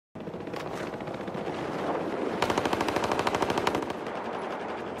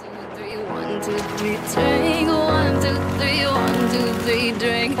me drink. 1, 2, 3, 1, 2, 3,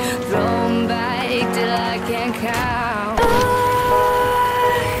 drink. Throw 'em back till I can't count.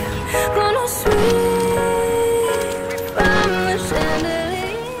 I'm gonna swing from the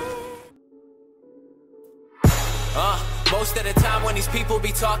chandelier. Most of the time when these people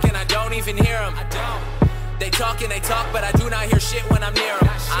be talking, I don't even hear them. They talk and they talk, but I do not hear shit when I'm near them.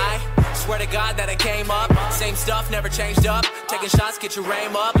 I swear to God that I came up, same stuff, never changed up. Taking shots, get your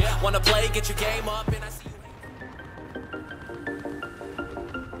aim up. Wanna play, get your game up. And I see you.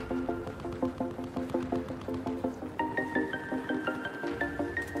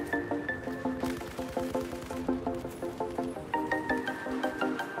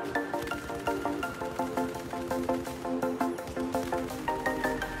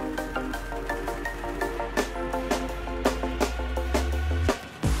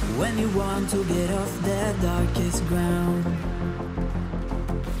 When you want to get off the darkest ground,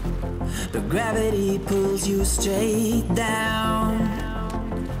 the gravity pulls you straight down.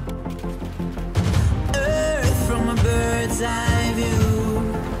 Earth from a bird's eye view.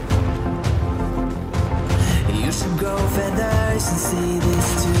 You should grow feathers and see this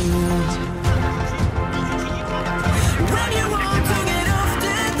too. When you want to get off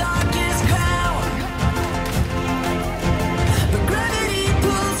the darkest ground, the gravity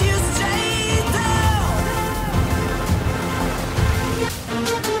pulls you straight down.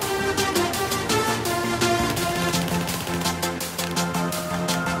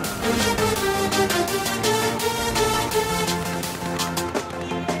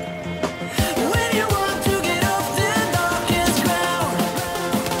 When you want to get off the darkest ground,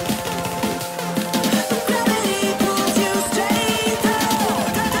 the gravity pulls you straight down.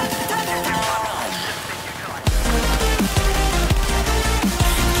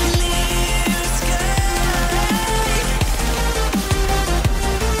 Clear sky.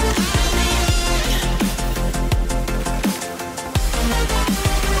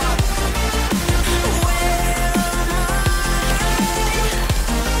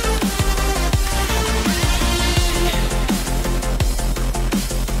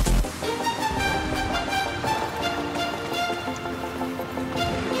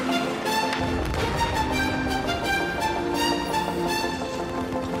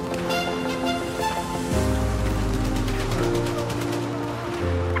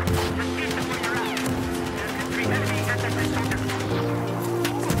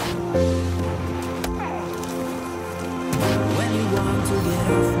 When you want to get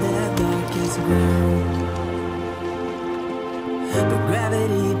off the darkest ground, but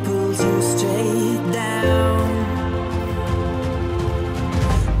gravity pulls you straight down.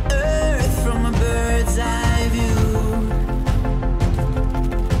 Earth from a bird's eye view.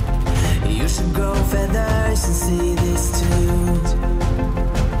 You should grow feathers and see this too.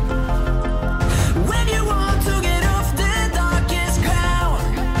 When you want to get off the darkest ground,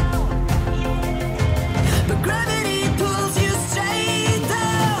 but gravity pulls you straight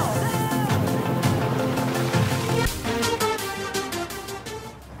down.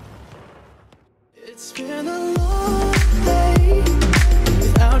 It's been a long day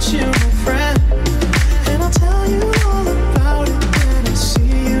without you, my friend, and I'll tell you all about it when I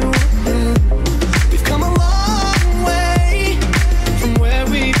see you again. We've come a long way from where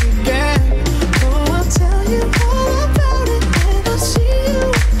we began. Oh, I'll tell you all about it when I see you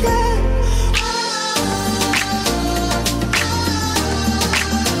again.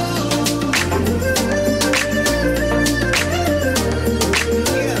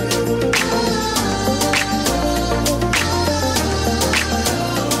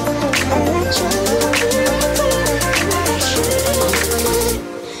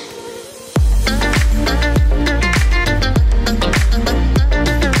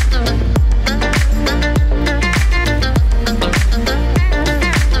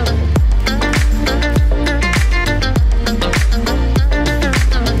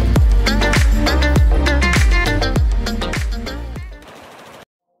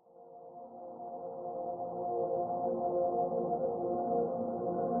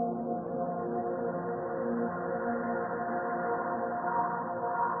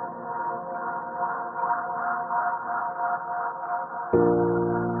 Thank you.